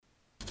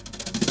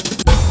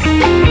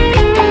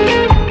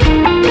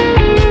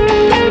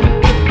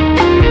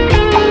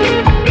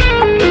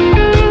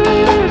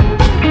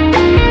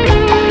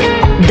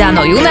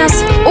Dano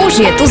Junas,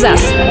 už je tu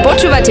zas.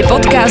 Počúvate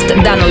podcast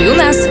Dano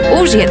Junas,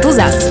 už je tu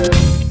zas.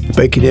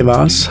 Pekne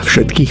vás,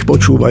 všetkých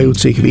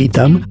počúvajúcich,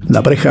 vítam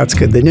na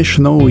prechádzke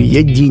dnešnou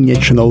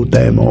jedinečnou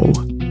témou.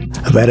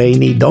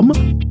 Verejný dom?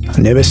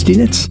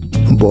 Nevestinec?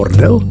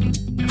 Bordel?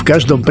 V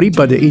každom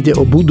prípade ide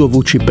o budovu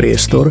či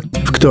priestor,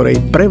 v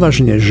ktorej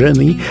prevažne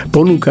ženy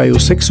ponúkajú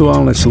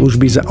sexuálne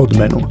služby za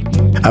odmenu.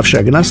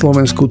 Avšak na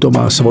Slovensku to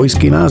má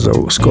svojský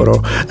názov,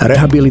 skoro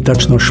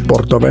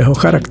rehabilitačno-športového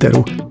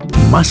charakteru.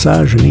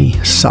 Masážny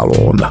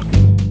salón.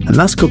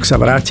 Naskok sa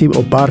vrátim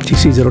o pár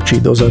tisíc ročí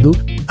dozadu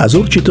a s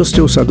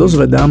určitosťou sa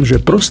dozvedám, že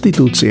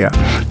prostitúcia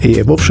je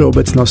vo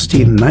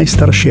všeobecnosti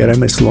najstaršie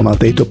remeslo na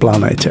tejto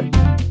planéte.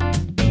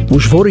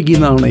 Už v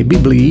originálnej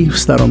Biblii v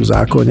Starom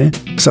zákone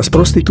sa s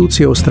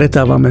prostitúciou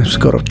stretávame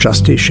skoro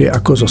častejšie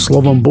ako so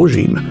slovom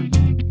Božím.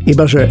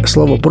 Ibaže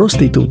slovo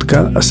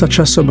prostitútka sa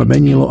časom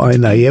menilo aj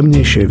na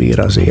jemnejšie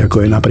výrazy,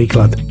 ako je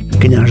napríklad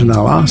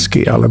kňažná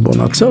lásky alebo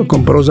na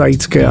celkom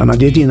prozaické a na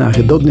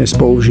dedinách dodnes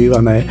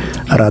používané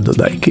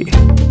radodajky.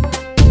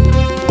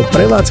 O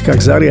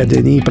prevádzkach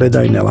zariadení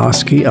predajné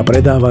lásky a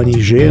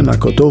predávaní žien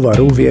ako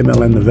tovaru vieme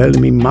len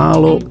veľmi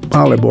málo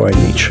alebo aj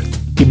nič.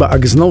 Iba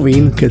ak z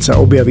novín, keď sa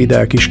objaví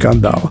nejaký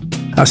škandál.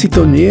 Asi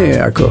to nie je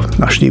ako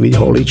naštíviť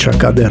holiča,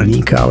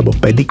 kaderníka alebo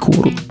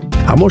pedikúru.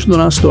 A možno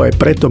nás to aj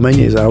preto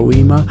menej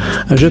zaujíma,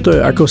 že to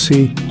je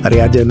akosi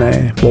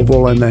riadené,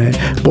 povolené,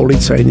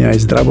 policajne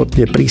aj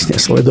zdravotne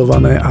prísne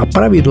sledované a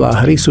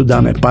pravidlá hry sú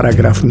dané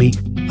paragrafmi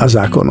a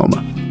zákonom.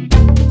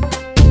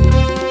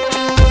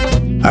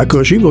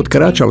 Ako život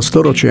kráčal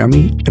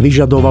storočiami,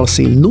 vyžadoval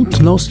si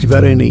nutnosť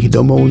verejných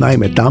domov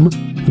najmä tam,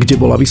 kde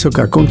bola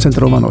vysoká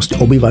koncentrovanosť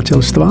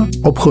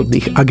obyvateľstva,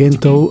 obchodných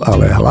agentov,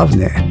 ale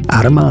hlavne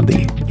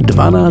armády.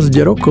 12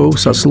 rokov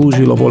sa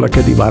slúžilo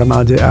voľakedy v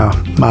armáde a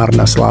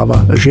márna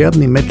sláva,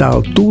 žiadny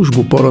metál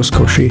túžbu po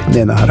rozkoši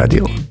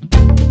nenahradil.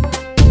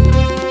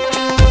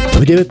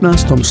 V 19.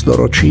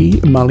 storočí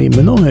mali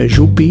mnohé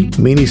župy,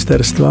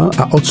 ministerstva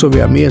a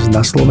otcovia miest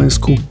na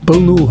Slovensku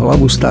plnú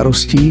hlavu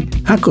starostí,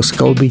 ako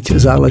sklbiť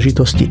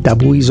záležitosti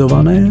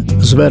tabuizované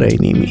s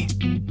verejnými.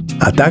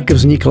 A tak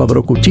vznikla v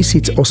roku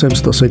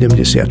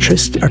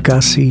 1876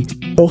 akási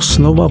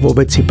osnova vo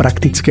veci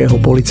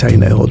praktického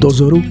policajného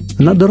dozoru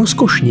nad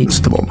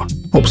rozkošníctvom.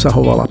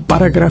 Obsahovala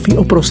paragrafy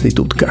o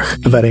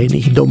prostitútkach,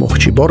 verejných domoch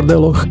či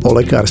bordeloch, o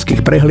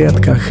lekárskych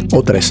prehliadkach,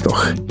 o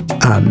trestoch.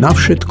 A na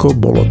všetko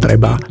bolo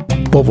treba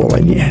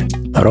povolenie,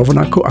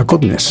 rovnako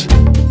ako dnes.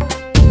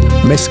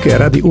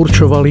 Mestské rady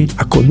určovali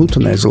ako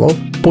nutné zlo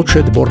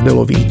počet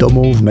bordelových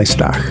domov v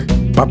mestách.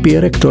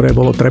 Papiere, ktoré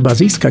bolo treba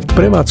získať k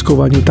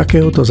prevádzkovaniu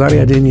takéhoto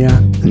zariadenia,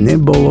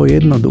 nebolo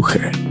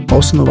jednoduché.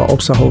 Osnova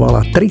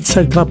obsahovala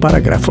 32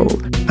 paragrafov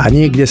a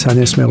niekde sa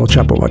nesmelo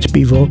čapovať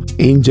pivo,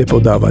 inde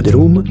podávať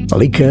rum,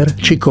 likér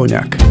či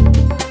koňak.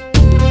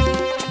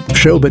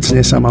 Všeobecne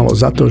sa malo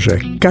za to,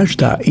 že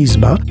každá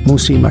izba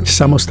musí mať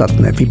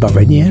samostatné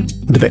vybavenie,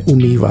 2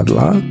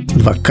 umývadlá, 2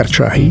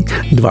 krčahy,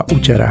 2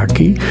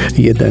 uteráky,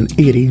 1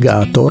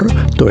 irigátor,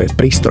 to je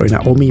prístroj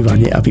na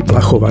omývanie a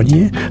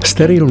vyplachovanie,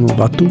 sterilnú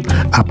vatu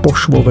a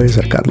pošvové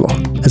zrkadlo.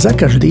 Za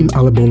každým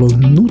ale bolo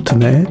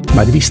nutné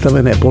mať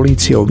vystavené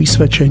políciou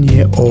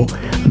vysvedčenie o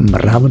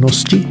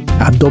mravnosti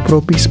a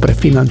dobropis pre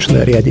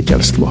finančné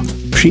riaditeľstvo.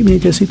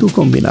 Všimnite si tú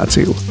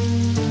kombináciu.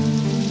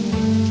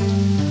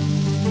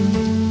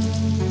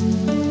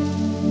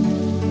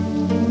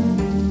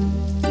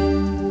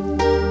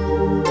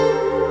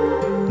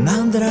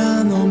 Nad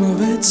ránom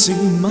veci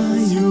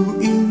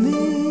majú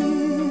iný,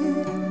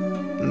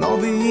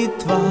 nový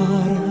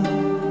tvár.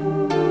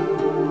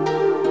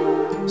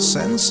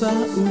 Sen sa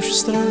už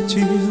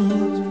stratil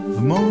v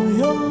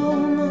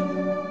mojom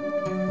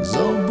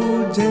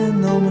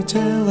zobudenom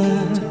tele.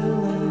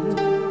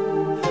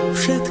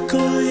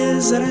 Všetko je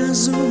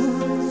zrazu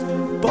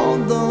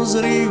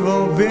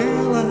podozrivo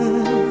biele.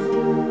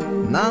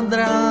 Nad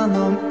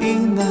ránom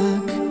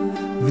inak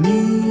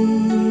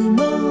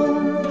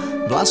vnímam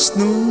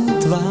vlastnú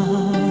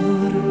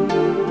tvár.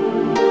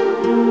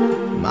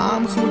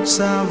 Mám chuť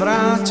sa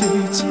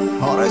vrátiť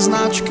hore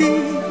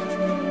značky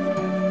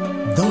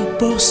do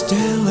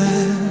postele,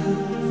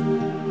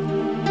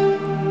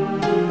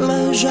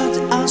 ležať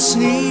a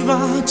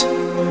snívať,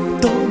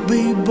 to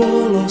by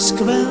bolo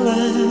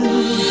skvelé.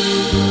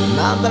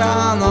 Nad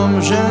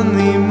ránom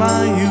ženy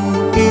majú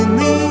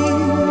iný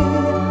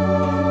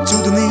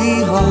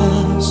cudný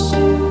hlas.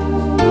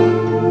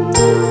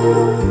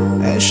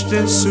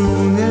 Ešte sú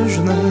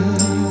nežné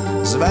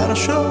z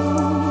veršov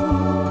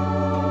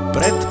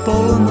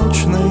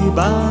predpolnočnej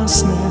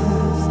básne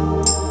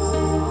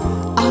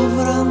a v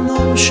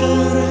rannom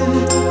šere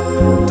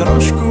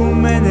trošku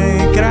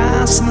menej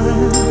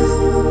krásne.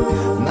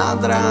 Nad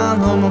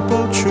ránom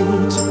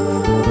počuť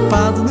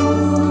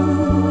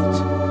padnúť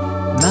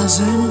na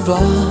zem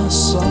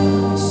vlas.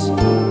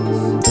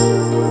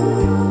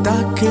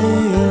 Také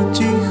je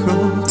ticho,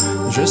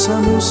 že sa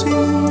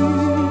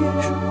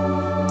musíš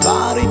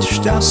tváriť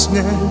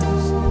šťastne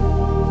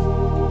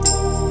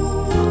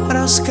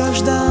raz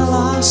každá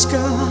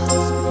láska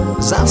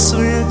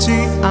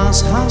zasvieti a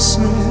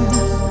zhasne.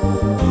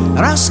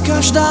 Raz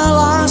každá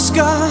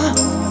láska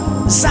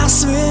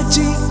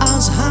zasvieti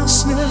a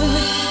zhasne.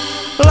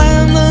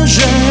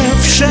 Lenže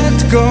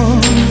všetko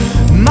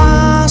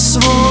má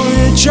svoj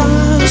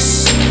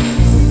čas.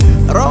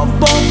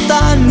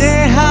 Robota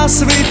nechá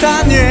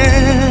svitanie.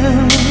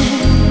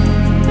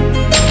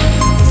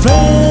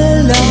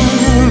 Veľa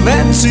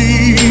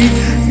vecí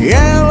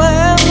je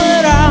len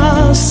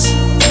raz.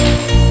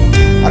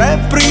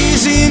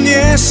 Reprízy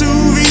nie sú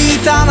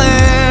vítané.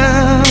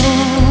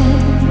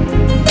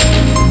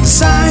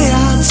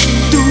 Zajac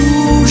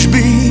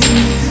túžby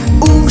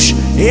už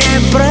je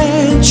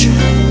preč,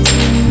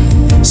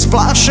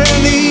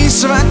 splašený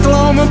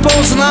svetlom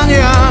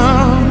poznania.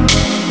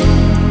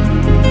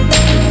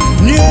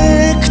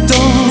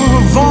 Niekto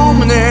vo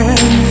mne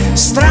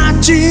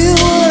stratil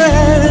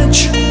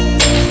reč,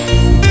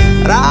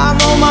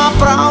 ráno ma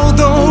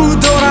pravdou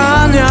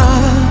doráňa.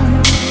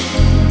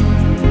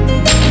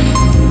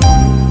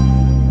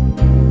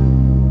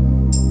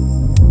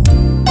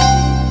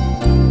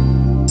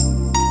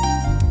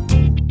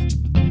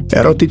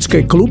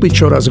 Erotické kluby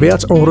čoraz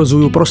viac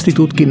ohrozujú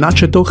prostitútky na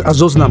četoch a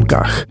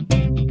zoznamkách.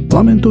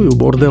 Lamentujú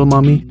bordel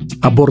mami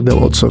a bordel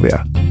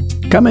otcovia.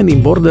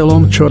 Kamenným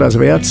bordelom čoraz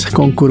viac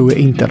konkuruje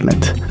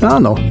internet.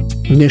 Áno,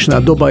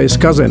 dnešná doba je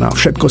skazená,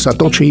 všetko sa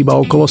točí iba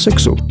okolo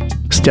sexu.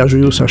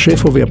 Sťažujú sa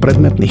šéfovia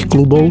predmetných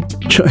klubov,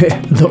 čo je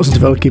dosť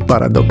veľký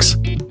paradox.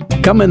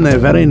 Kamenné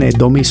verejné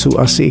domy sú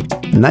asi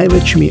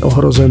najväčšmi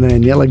ohrozené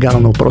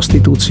nelegálnou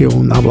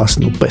prostitúciou na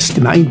vlastnú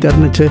päsť na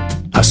internete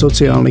a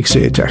sociálnych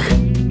sieťach.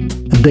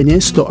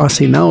 Dnes to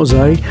asi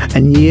naozaj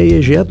nie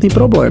je žiadny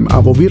problém a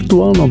vo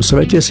virtuálnom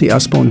svete si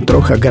aspoň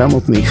trocha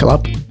gramotný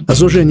chlap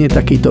zoženie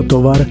takýto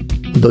tovar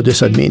do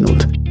 10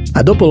 minút.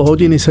 A do pol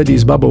hodiny sedí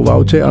s babou v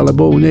aute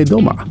alebo u nej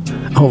doma.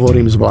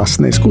 Hovorím z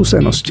vlastnej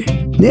skúsenosti.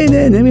 Nie,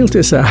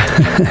 nemilte sa.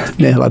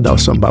 Nehľadal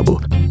som babu.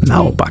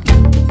 Naopak.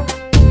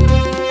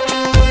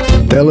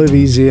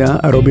 Televízia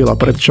robila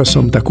pred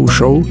časom takú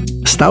show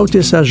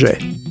Stavte sa,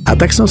 že... A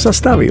tak som sa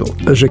stavil,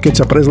 že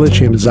keď sa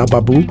prezlečiem za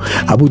babu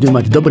a budem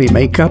mať dobrý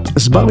make-up,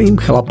 zbalím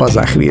chlapa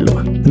za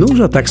chvíľu.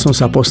 Núža tak som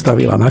sa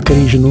postavila na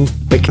krížnu,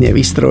 pekne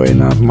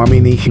vystrojená v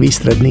maminých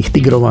výstredných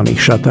tigrovaných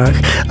šatách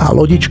a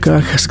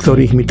lodičkách, z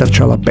ktorých mi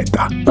trčala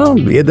peta. No,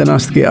 11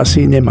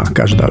 asi nemá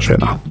každá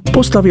žena.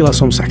 Postavila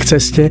som sa k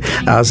ceste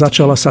a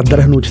začala sa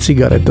drhnúť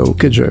cigaretou,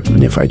 keďže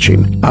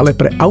nefajčím. Ale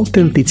pre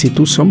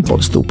autenticitu som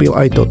podstúpil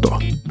aj toto.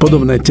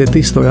 Podobné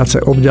tety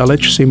stojace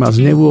obďaleč si ma s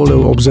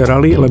nevôľou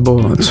obzerali,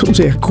 lebo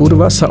cudzia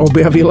kurva sa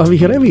objavila v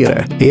ich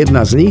revíre.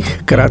 Jedna z nich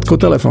krátko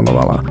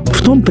telefonovala. V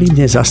tom pri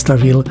mne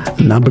zastavil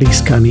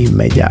nablískaný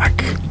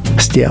meďák.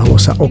 Stiahlo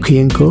sa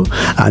okienko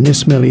a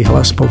nesmelý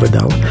hlas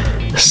povedal: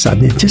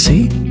 Sadnete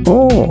si?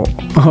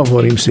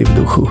 Hovorím si v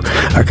duchu.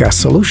 Aká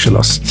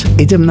slušnosť.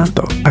 Idem na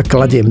to a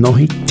kladiem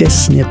nohy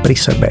tesne pri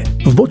sebe.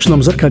 V bočnom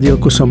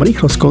zrkadielku som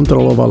rýchlo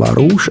skontrolovala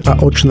rúž a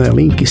očné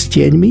linky s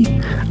tieňmi.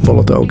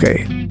 Bolo to OK.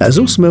 S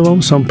úsmevom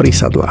som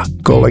prisadla.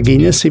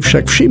 Kolegyne si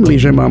však všimli,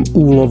 že mám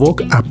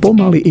úlovok a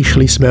pomaly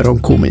išli smerom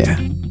ku mne.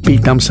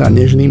 Pýtam sa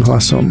nežným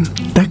hlasom: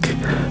 Tak,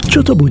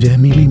 čo to bude,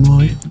 milý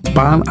môj?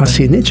 Pán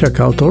asi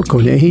nečakal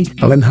toľko nehy,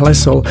 len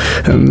hlesol: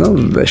 No,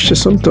 ešte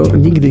som to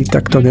nikdy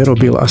takto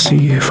nerobil.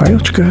 Asi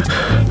fajočka?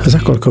 Za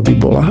koľko by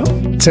bola?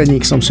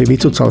 Ceník som si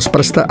vycucal z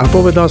prsta a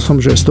povedal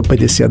som, že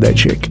 150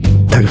 ečiek.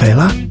 Tak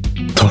veľa?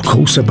 Toľko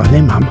u seba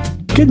nemám.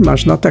 Keď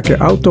máš na také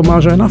auto,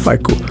 máš aj na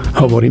fajku.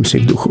 Hovorím si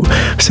v duchu: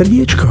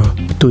 Srdiečko,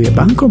 tu je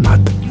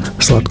bankomat.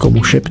 Sladko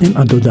mu šepnem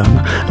a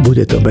dodám: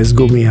 Bude to bez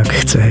gumy, ak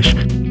chceš.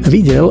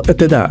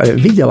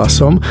 Videla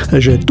som,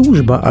 že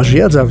túžba a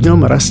žiadza v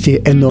ňom rastie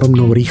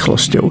enormnou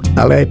rýchlosťou.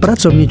 Ale aj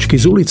pracovníčky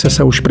z ulice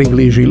sa už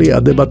priblížili a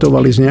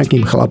debatovali s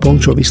nejakým chlapom,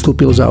 čo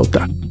vystúpil z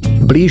auta.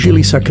 Blížili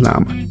sa k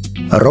nám.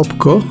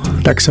 Robko,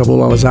 tak sa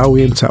volal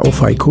záujemca o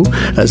fajku,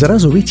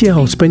 zrazu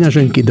vytiahol z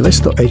peňaženky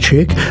 200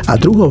 ečiek a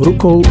druhou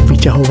rukou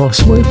vyťahoval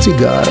svoje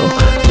cigáro.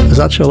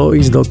 Začalo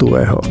ísť do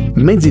tuhého.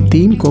 Medzi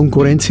tým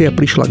konkurencia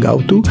prišla k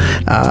autu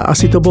a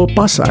asi to bol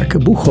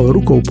pasák. Buchol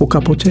rukou po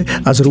kapote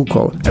a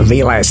zrúkol: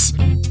 Vylez!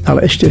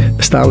 Ale ešte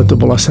stále to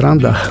bola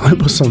sranda,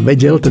 lebo som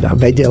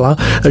vedela,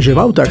 že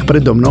v autách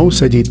predo mnou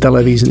sedí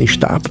televízny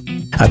štáb.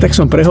 A tak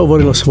som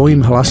prehovoril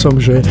svojím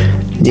hlasom, že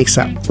nech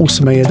sa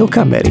usmeje do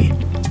kamery.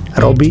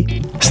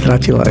 Robi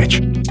stratil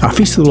reč a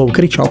fistulou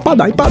kričal: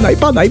 Padaj,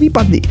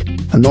 vypadni!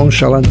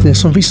 Nonšalantne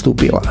som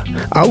vystúpila.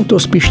 Auto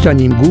s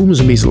pišťaním gúm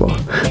zmizlo.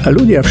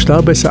 Ľudia v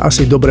štábe sa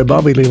asi dobre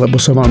bavili,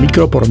 lebo som mal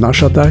mikroport na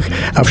šatách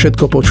a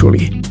všetko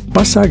počuli.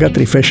 Pasák a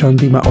 3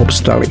 fešandy ma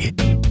obstali.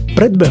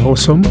 Predbehol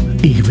som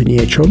ich v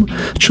niečom,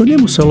 čo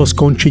nemuselo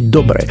skončiť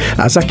dobre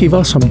a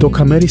zakýval som do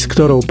kamery, s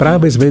ktorou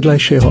práve z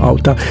vedľajšieho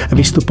auta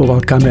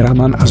vystupoval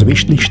kameraman a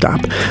zvyšný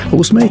štáb.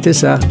 Usmejte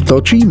sa,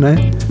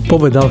 točíme,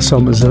 povedal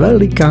som s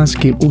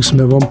velikánskym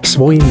úsmevom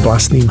svojím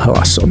vlastným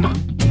hlasom.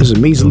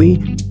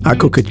 Zmizli,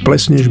 ako keď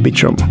plesneš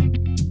bičom.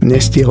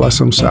 Nestihla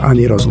som sa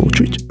ani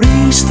rozlúčiť.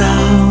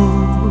 Prístav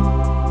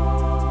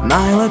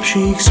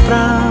najlepších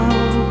správ,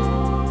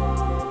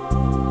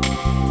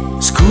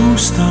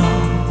 skús to,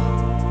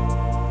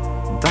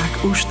 tak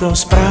už to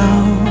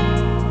správ.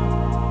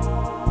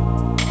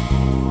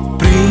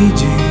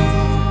 Prídi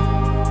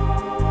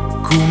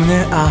ku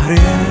mne a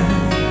hriech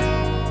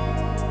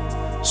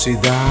si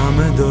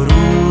dáme do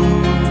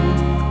rúk,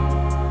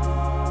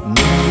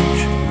 nič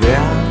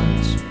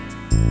viac.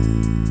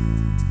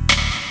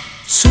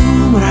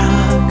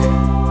 Súmrak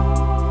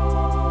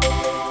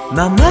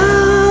na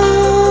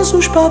nás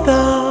už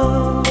padá,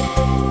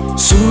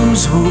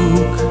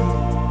 súzvuk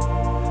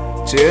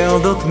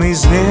tiel do tmy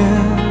znie.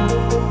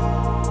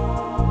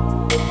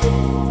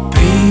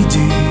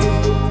 Prídi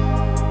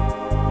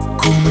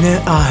ku mne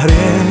a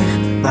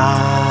hriech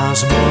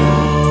nás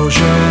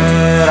môže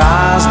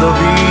rásť do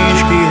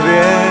výšky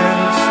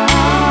hviezd.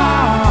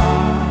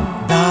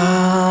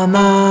 Dá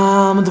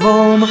nám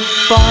dvom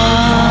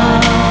plášť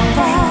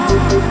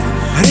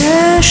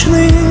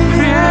hriešný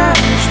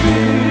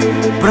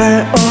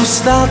pre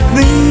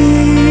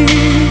ostatných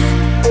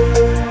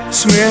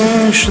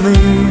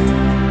smiešný.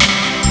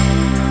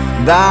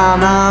 Dá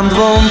nám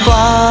dvom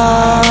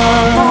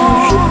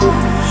plášť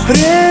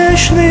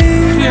hriešný,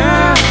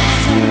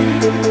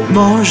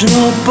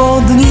 možno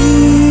pod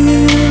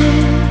ním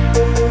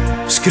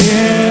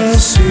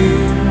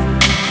vzkriesi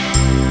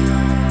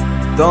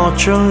to,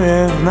 čo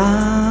je v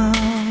nás.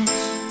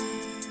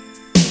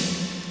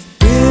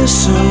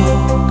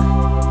 Piesok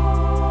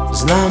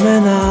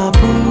znamená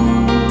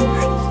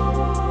púšť,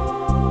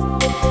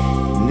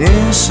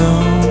 nie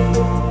som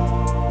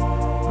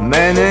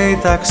menej,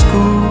 tak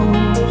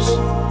skús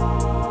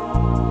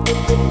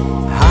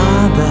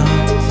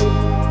hádať,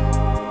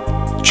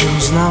 čo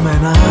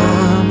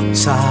znamenám.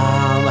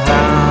 Sám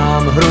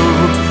hrám hru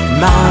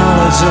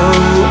nálezov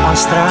a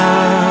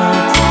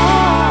strát.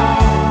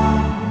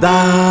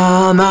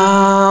 Dá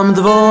nám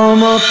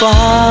dvom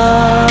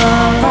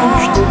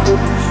plášť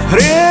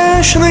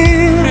hriešný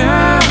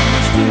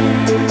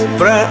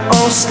pre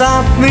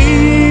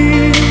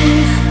ostatných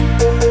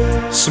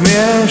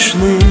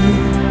smiešný.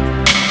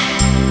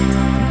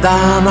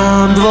 Dá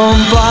nám dvom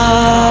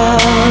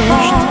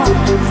plášť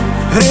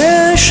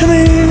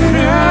hriešný,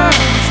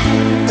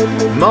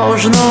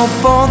 možno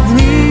pod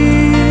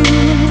ním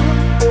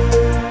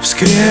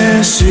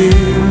vzkriesi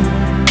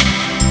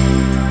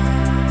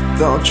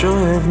to, čo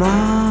je v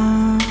nás.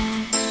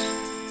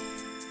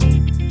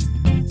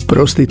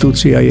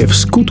 Prostitúcia je v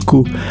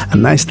skutku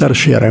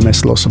najstaršie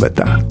remeslo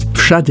sveta.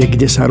 Všade,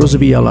 kde sa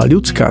rozvíjala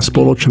ľudská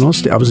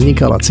spoločnosť a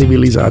vznikala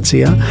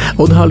civilizácia,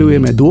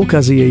 odhaľujeme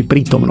dôkazy jej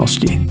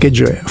prítomnosti.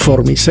 Keďže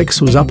formy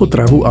sexu za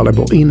potravu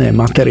alebo iné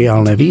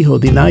materiálne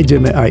výhody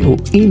nájdeme aj u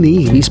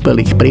iných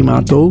vyspelých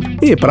primátov,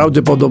 je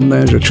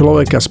pravdepodobné, že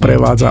človeka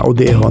sprevádza od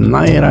jeho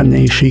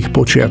najrannejších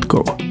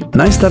počiatkov.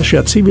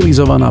 Najstaršia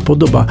civilizovaná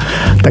podoba,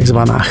 tzv.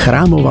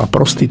 Chrámová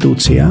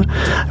prostitúcia,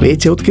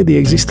 viete,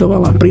 odkedy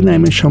existovala?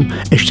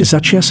 Prinajmenšom ešte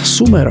začias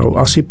Sumerov,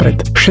 asi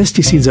pred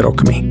 6000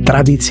 rokmi.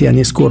 Tradícia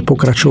neskôr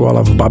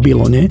pokračovala v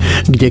Babylone,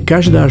 kde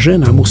každá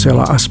žena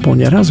musela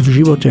aspoň raz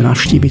v živote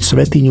navštíviť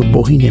svätyňu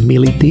bohyne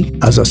Mility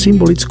a za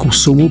symbolickú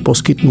sumu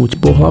poskytnúť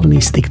pohlavný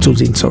styk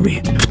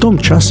cudzincovi. V tom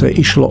čase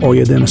išlo o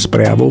jeden z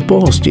prejavov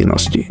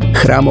pohostinnosti.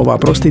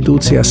 Chrámová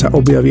prostitúcia sa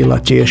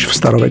objavila tiež v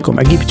starovekom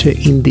Egypte,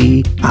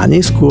 Indii a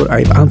neskôr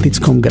aj v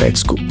antickom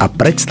Grécku. A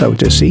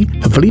predstavte si,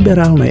 v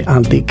liberálnej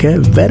antike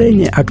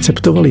verejne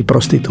akceptovali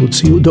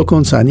prostitúciu,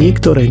 dokonca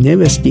niektoré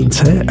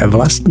nevestince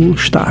vlastnil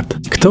štát.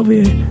 Kto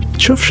vie,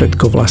 čo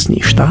všetko vlastní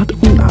štát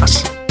u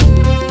nás?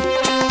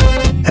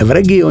 V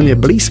regióne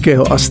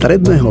Blízkeho a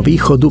Stredného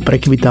východu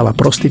prekvitala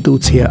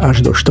prostitúcia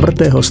až do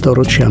 4.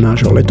 storočia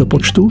nášho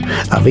letopočtu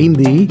a v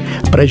Indii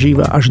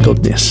prežíva až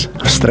dodnes.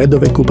 V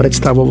stredoveku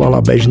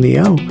predstavovala bežný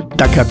jav.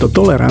 Takáto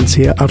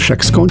tolerancia avšak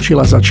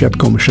skončila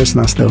začiatkom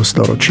 16.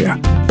 storočia.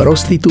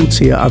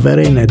 Prostitúcia a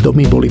verejné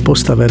domy boli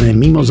postavené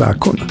mimo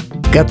zákon.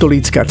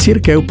 Katolícka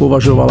cirkev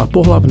považovala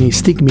pohlavný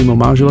styk mimo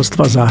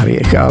manželstva za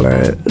hriech,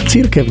 ale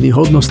cirkevní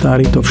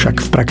hodnostári to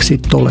však v praxi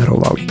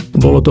tolerovali.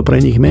 Bolo to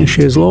pre nich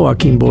menšie zlo,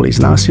 akým boli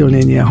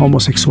znásilnenia,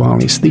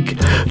 homosexuálny styk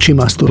či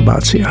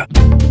masturbácia.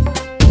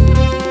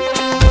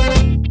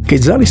 Keď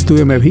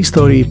zalistujeme v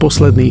histórii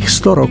posledných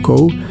 100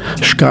 rokov,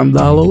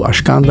 škandálov a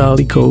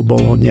škandálikov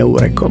bolo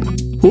neúrekom.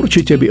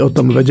 Určite by o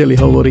tom vedeli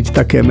hovoriť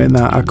také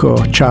mená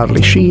ako Charlie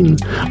Sheen,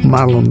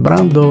 Marlon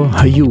Brando,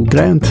 Hugh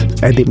Grant,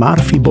 Eddie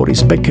Murphy, Boris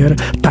Becker,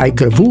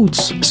 Tiger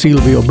Woods,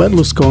 Silvio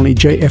Berlusconi,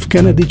 JF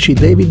Kennedy či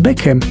David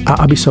Beckham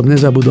a aby som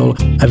nezabudol,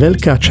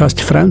 veľká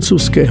časť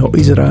francúzskeho,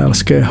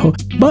 izraelského,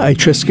 ba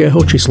aj českého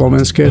či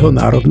slovenského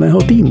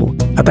národného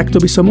tímu. A takto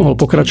by som mohol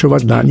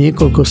pokračovať na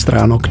niekoľko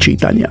stránok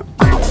čítania.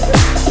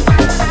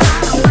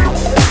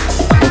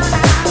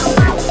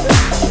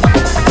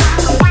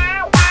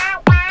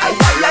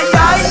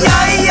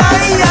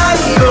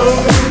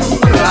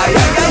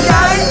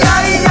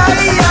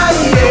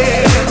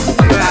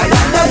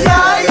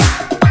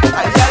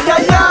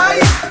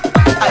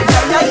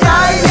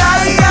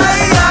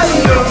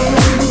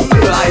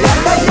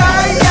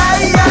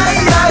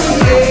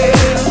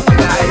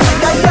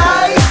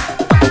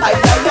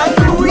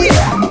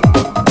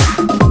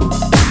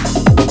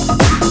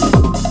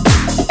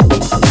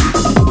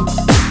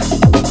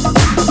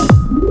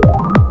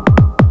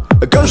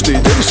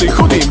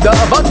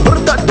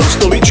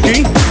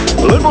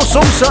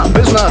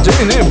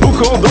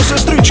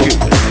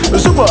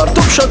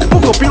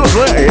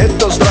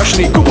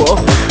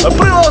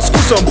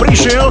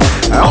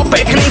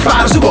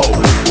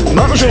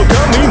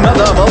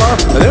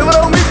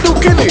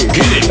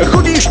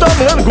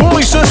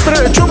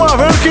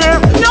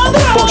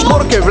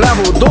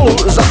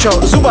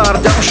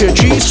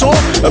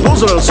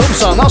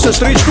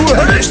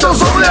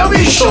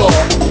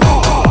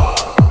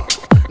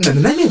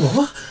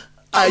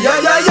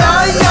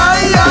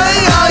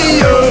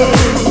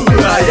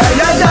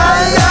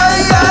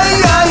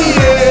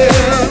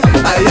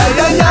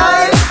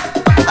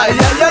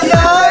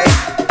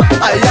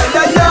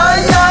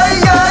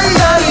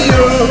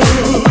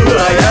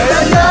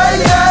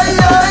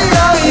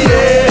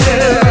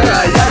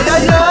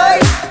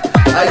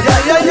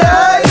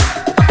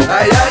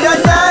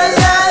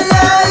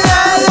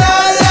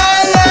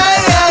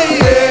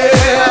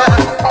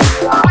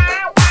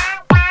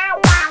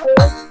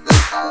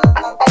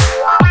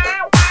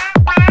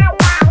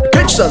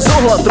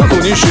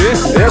 Trochu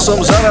nižšie, ja som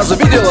zaraz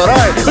videl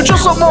raj. Čo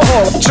som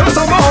mohol?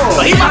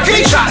 Iba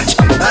kričať!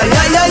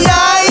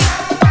 Ajajajaj,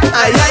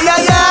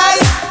 ajajajaj,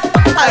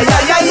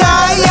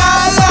 ajajajaj,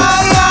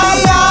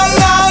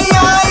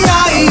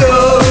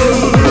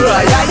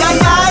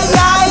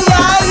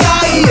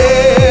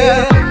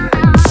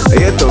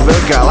 je to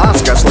veľká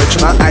láska,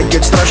 slečna, aj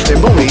keď strašne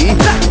bolí.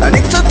 A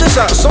nechcete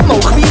sa so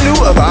mnou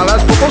chvíľu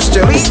váľať po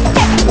posteli?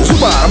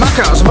 Zubár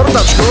maká s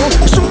vrtačkou,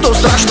 sú to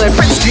strašné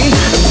pecky.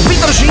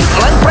 Vydrží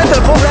len pre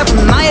ten pohľad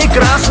na jej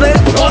krásne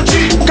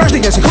oči.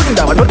 Každý deň si chodím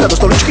dávať vrta do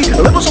stoličky,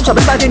 lebo som sa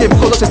beznádejne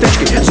buchol do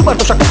sestričky. Zubár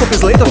to však pochopil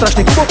zle, je to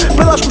strašný kubo.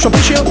 Pre lášku som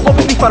prišiel,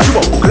 opätných pár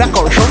žubov.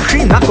 Kľakol šomši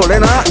na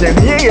kolená, nech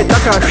nie je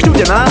taká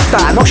študená.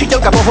 Tá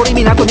nošiteľka pohorí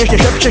mi na to nežne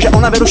šepče, že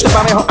ona veru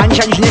štrbavého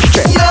anič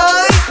nešče.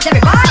 Joj,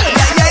 everybody,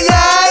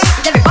 jajajaj,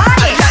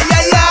 everybody,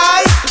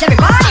 jajajaj,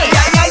 everybody,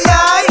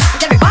 jajajaj,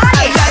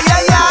 everybody, jajajaj,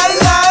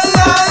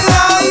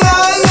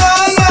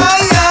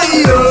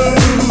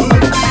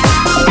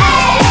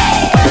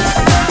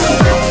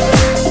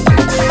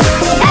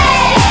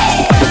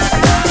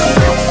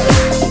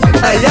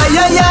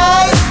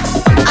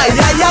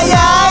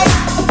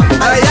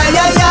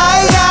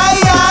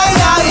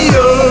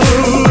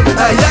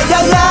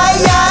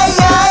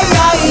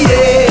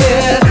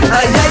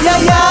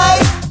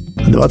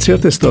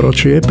 XX.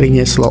 Storočie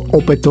prinieslo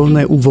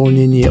opätovné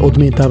uvoľnenie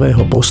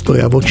odmietavého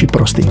postoja voči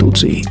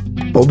prostitúcii.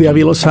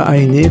 Objavilo sa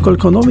aj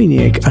niekoľko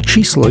noviniek a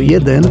číslo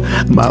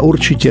 1 má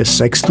určite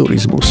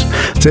sexturizmus.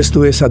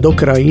 Cestuje sa do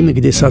krajín,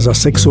 kde sa za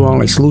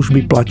sexuálne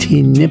služby platí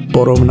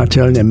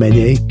neporovnateľne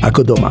menej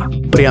ako doma.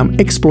 Priam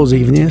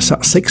explozívne sa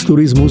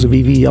sexturizmus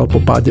vyvíjal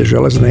po páde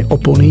železnej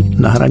opony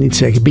na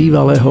hraniciach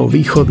bývalého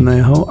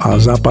východného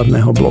a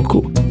západného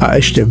bloku. A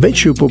ešte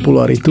väčšiu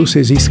popularitu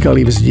si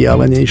získali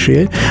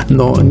vzdialenejšie,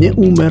 no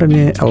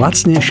neúmerne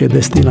lacnejšie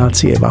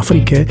destinácie v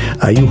Afrike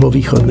a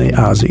juhovýchodnej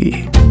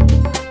Ázii.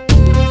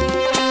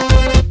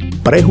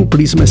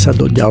 Prehúpli sme sa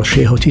do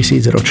ďalšieho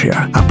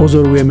tisícročia a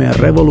pozorujeme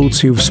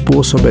revolúciu v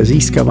spôsobe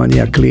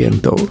získavania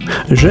klientov.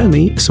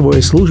 Ženy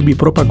svoje služby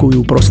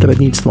propagujú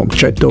prostredníctvom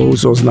chatov,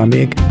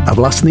 zoznamiek a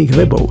vlastných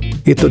webov.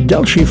 Je to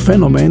ďalší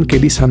fenomén,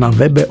 kedy sa na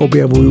webe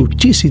objavujú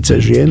tisíce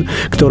žien,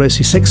 ktoré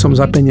si sexom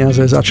za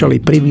peniaze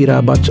začali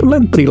privyrábať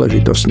len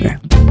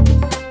príležitostne.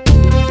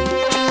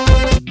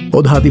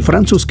 Odhady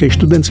Francúzskej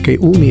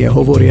študentskej únie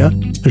hovoria,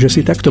 že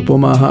si takto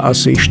pomáha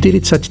asi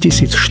 40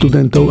 000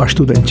 študentov a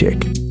študentiek.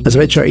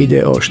 Zväčša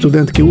ide o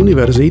študentky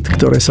univerzít,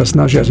 ktoré sa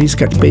snažia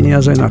získať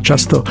peniaze na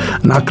často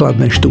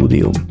nákladné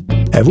štúdium.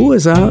 V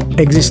USA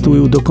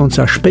existujú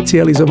dokonca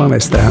špecializované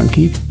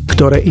stránky,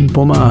 ktoré im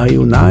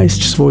pomáhajú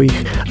nájsť svojich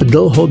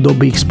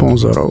dlhodobých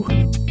sponzorov.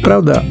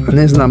 Pravda,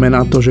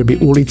 neznamená to, že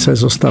by ulice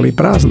zostali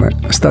prázdne.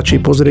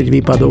 Stačí pozrieť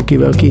výpadovky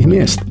veľkých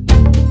miest.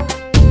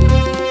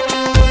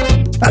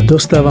 A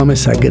dostávame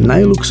sa k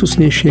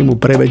najluxusnejšiemu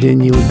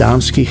prevedeniu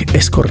dámskych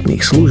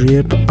eskortných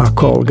služieb a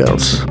call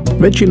girls.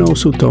 Väčšinou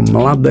sú to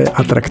mladé,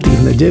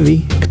 atraktívne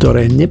devy,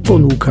 ktoré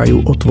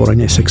neponúkajú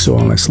otvorene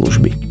sexuálne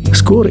služby.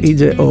 Skôr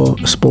ide o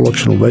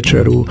spoločnú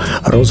večeru,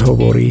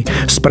 rozhovory,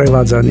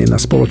 sprevádzanie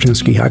na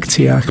spoločenských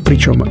akciách,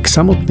 pričom k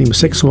samotným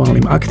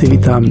sexuálnym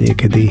aktivitám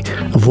niekedy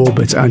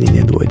vôbec ani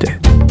nedôjde.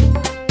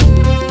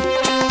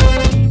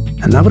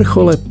 Na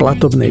vrchole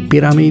platobnej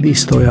pyramídy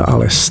stoja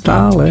ale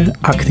stále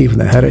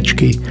aktívne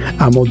herečky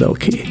a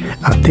modelky.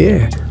 A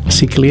tie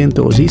si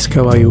klientov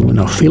získavajú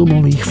na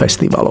filmových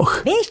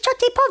festivaloch. Vieš, čo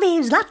ti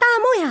poviem, zlatá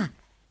moja?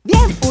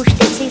 Viem, už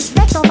ty si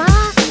svetová,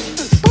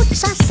 poď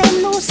sa se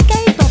mnou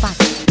skejtovať.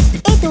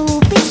 Idú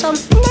by som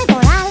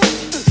nevolal,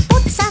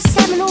 poď sa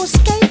se mnou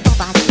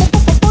skejtovať.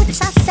 Poď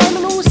sa se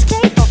mnou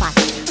skejtovať.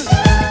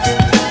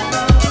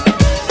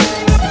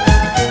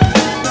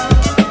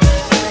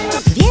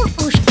 Viem,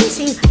 už ty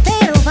si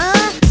férová,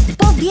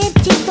 poviem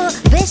ti to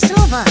bez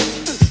slova.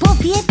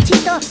 Poviem ti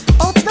to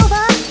od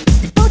znova,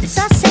 poď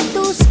sa se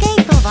tu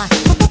skejtovať.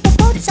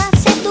 Poď sa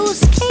se tu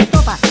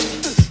skejtovať.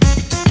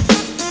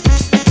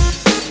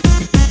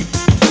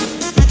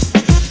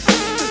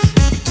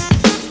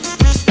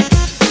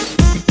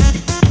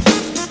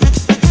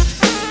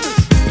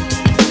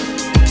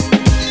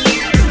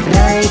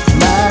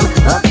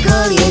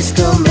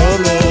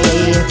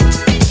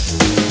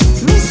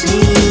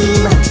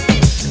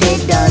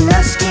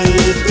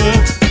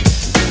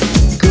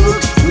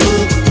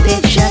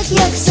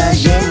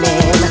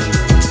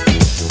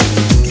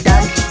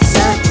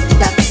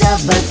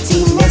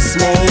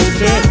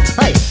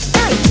 Hej,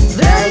 hej,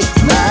 vraj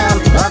mám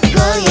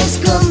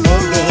okoliesko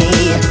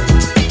menej.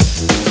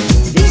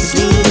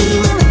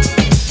 Myslím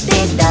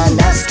teda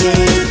na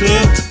skejty.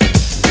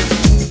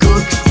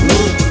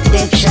 Kukni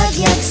te však,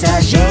 jak sa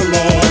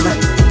ženem.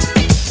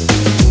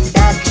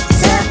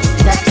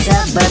 Tak sa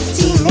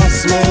babci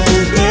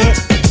nesmejte.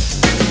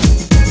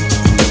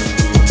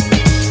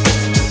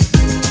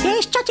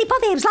 Vieš, čo ti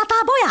poviem, zlatá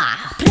moja?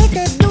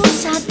 Prede mnou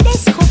sa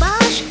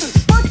neschováš,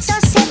 poď sa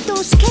sem tu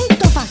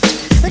skejtovať.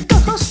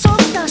 Toho som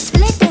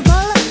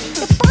nasledoval,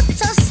 poď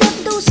sa sem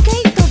tu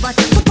skejtovať.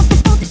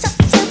 Poď sa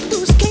sem tu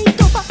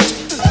skejtovať.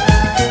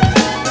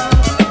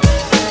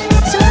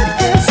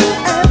 Sladká si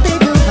a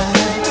bedová,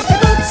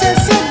 poď sa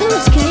sem tu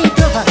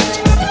skejtovať.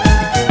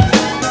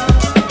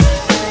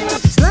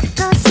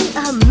 Sladká si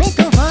a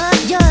medová,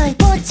 jaj,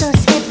 poď sa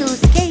sem tu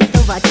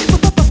skejtovať.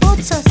 Poď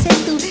sa sem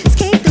tu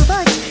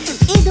skejtovať.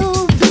 Idú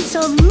by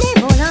som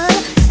nevolal,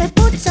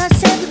 poď sa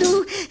sem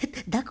tu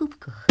na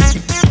kúbko.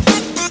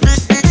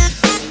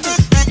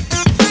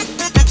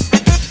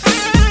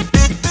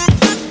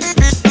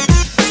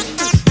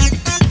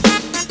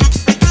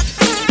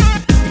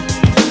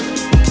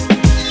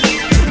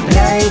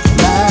 Vraj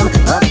mám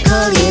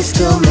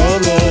okoliesko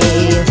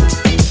menej.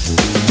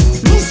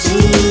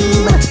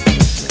 Myslím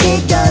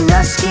teda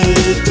na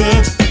skejty.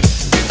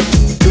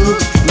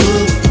 Kukni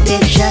te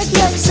však,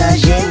 jak sa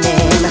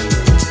ženem.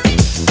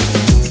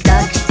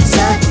 Tak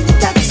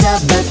sa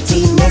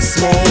babci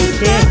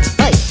nesmejte.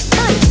 Hej,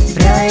 hej,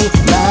 vraj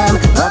mám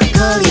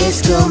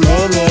okoliesko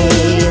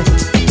menej.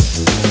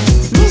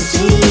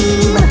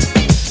 Myslím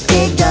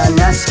teda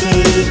na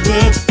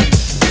skejty.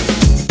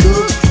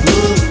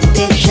 Kukni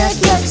te však,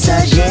 jak sa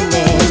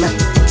ženem.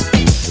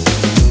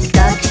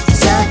 Tak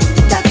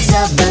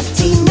sa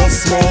babci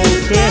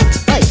nesmejte.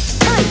 Hej,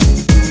 hej.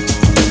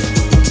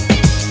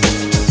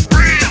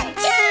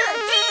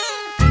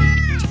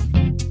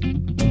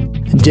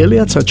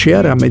 Deliaca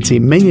čiara medzi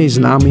menej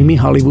známymi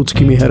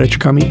hollywoodskými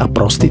herečkami a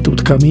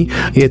prostitútkami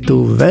je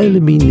tu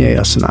veľmi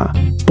nejasná.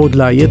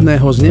 Podľa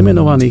jedného z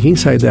nemenovaných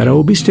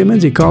insiderov by ste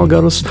medzi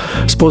callgirls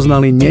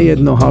spoznali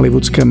nejedno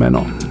hollywoodske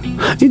meno.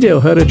 Ide o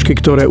herečky,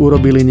 ktoré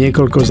urobili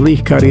niekoľko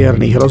zlých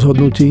kariérnych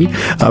rozhodnutí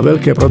a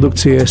veľké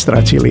produkcie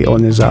stratili o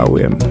ne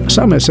záujem.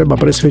 Samé seba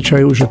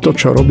presvedčajú, že to,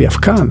 čo robia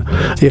v Cannes,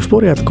 je v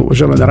poriadku,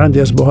 že len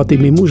randia s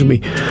bohatými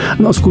mužmi,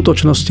 no v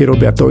skutočnosti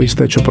robia to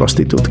isté, čo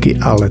prostitútky,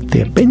 ale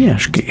tie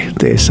peniažky,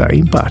 tie sa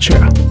im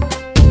páčia.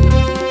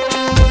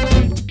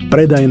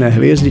 Predajné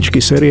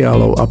hviezdičky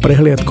seriálov a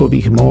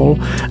prehliadkových mall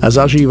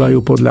zažívajú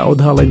podľa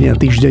odhalenia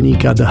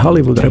týždenníka The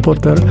Hollywood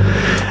Reporter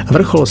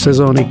vrchol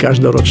sezóny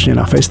každoročne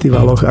na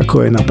festivaloch,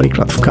 ako je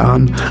napríklad v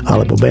Cannes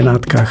alebo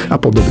Benátkach a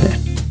podobne.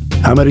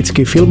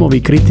 Americký filmový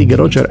kritik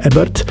Roger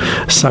Ebert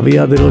sa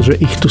vyjadril, že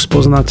ich tu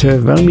spoznáte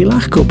veľmi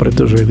ľahko,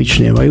 pretože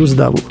vyčnievajú z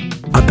davu.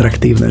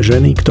 Atraktívne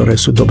ženy, ktoré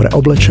sú dobre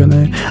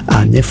oblečené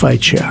a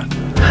nefajčia.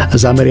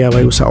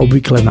 Zameriavajú sa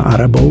obvykle na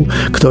Arabov,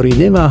 ktorí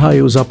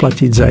neváhajú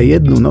zaplatiť za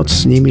jednu noc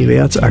s nimi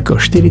viac ako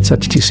 40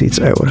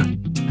 000 eur.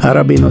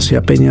 Arabi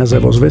nosia peniaze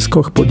vo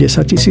zväzkoch po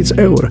 10 000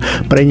 eur.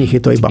 Pre nich je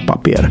to iba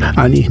papier,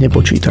 ani ich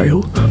nepočítajú.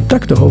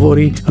 Takto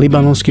hovorí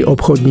libanonský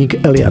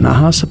obchodník Elia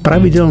Nahas,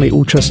 pravidelný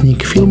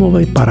účastník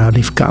filmovej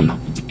parády v Cannes.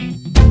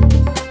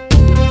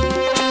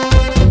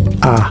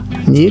 A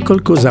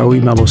niekoľko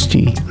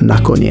zaujímavostí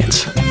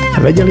nakoniec.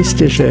 Vedeli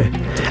ste, že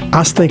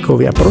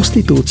Aztékovia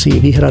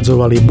prostitúcii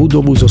vyhradzovali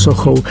budovu so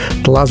sochou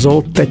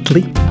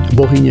Tlazoltetli,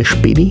 bohyne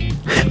špiny?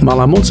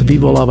 Mala moc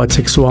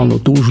vyvolávať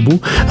sexuálnu túžbu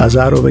a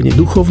zároveň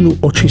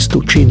duchovnú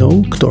očistu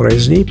činov, ktoré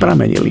z nej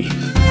pramenili.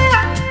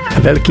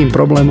 Veľkým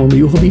problémom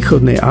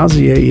juhovýchodnej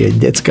Ázie je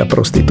detská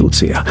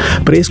prostitúcia.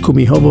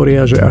 Prieskumy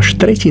hovoria, že až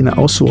tretina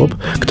osôb,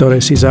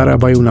 ktoré si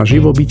zarábajú na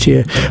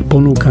živobytie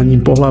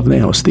ponúkaním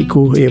pohlavného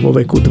styku, je vo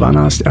veku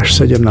 12 až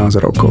 17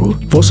 rokov.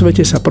 Vo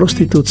svete sa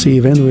prostitúcii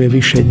venuje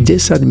vyše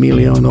 10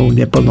 miliónov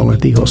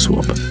neplnoletých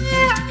osôb.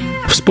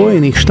 V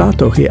Spojených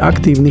štátoch je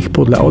aktívnych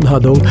podľa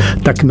odhadov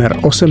takmer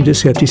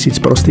 80 000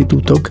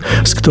 prostitútok,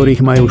 z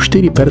ktorých majú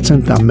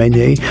 4%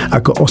 menej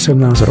ako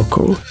 18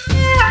 rokov.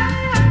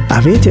 A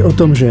viete o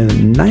tom, že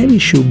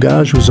najvyššiu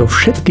gážu zo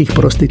všetkých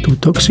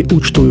prostitútok si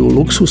účtujú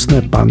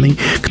luxusné panny,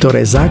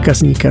 ktoré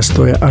zákazníka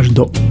stoja až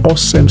do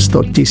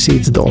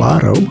 $800,000?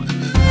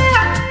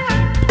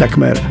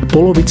 Takmer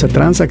polovica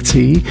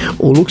transakcií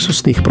u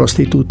luxusných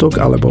prostitútok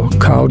alebo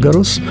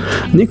callgirls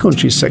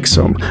nekončí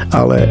sexom,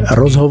 ale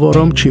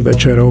rozhovorom či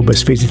večerou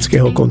bez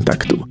fyzického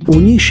kontaktu.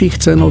 U nižších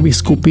cenových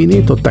skupín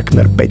je to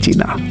takmer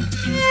pätina.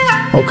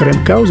 Okrem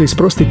kauzy s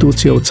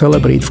prostitúciou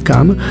celebrít v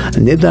Cannes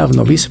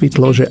nedávno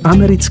vysvetlo, že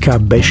americká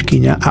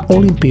bežkyňa a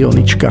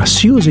olympionička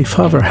Susie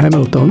Favre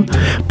Hamilton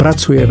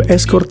pracuje v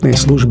eskortnej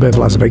službe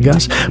v Las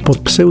Vegas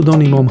pod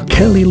pseudonymom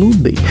Kelly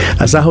Lundy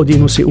a za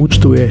hodinu si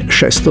účtuje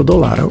 $600.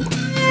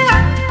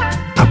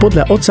 A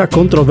podľa otca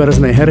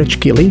kontroverznej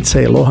herečky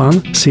Lindsay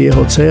Lohan si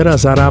jeho dcéra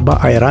zarába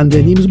aj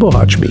randením s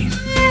boháčmi.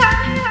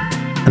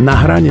 Na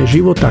hrane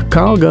života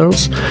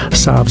callgirls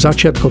sa v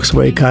začiatkoch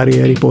svojej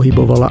kariéry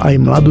pohybovala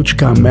aj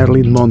mladučka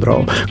Marilyn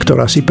Monroe,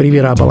 ktorá si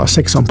privyrábala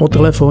sexom po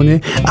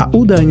telefóne a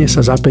údajne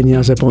sa za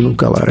peniaze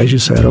ponúkala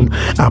režisérom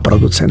a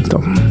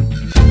producentom.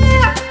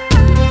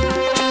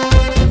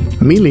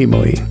 Milí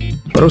moji,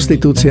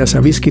 prostitúcia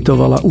sa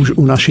vyskytovala už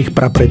u našich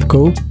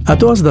prapredkov a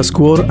to azda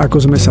skôr,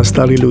 ako sme sa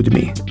stali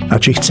ľuďmi. A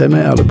či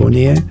chceme alebo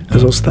nie,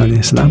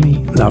 zostane s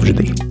nami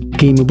navždy.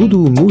 Kým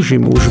budú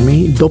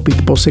mužmi,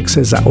 dopyt po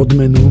sexe za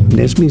odmenu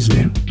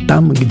nezmizne.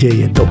 Tam,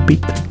 kde je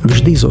dopyt,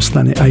 vždy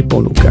zostane aj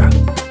ponuka.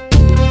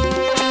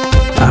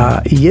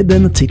 A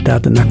jeden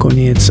citát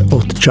nakoniec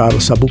od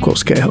Charlesa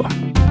Bukowského.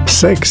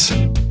 Sex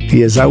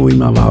je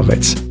zaujímavá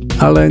vec,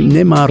 ale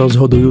nemá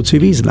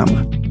rozhodujúci význam.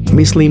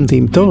 Myslím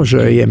tým to,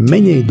 že je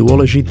menej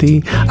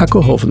dôležitý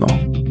ako hovno.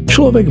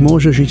 Človek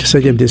môže žiť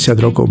 70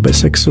 rokov bez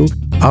sexu,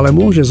 ale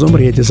môže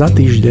zomrieť za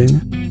týždeň,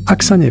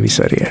 ak sa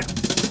nevyserie.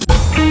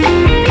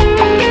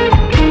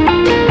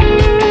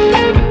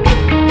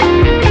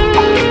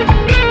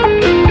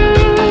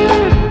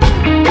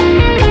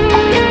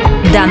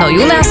 Dano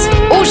Junas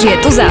už je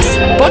tu zas.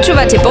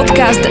 Počúvate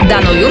podcast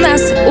Dano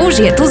Junas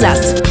už je tu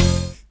zas.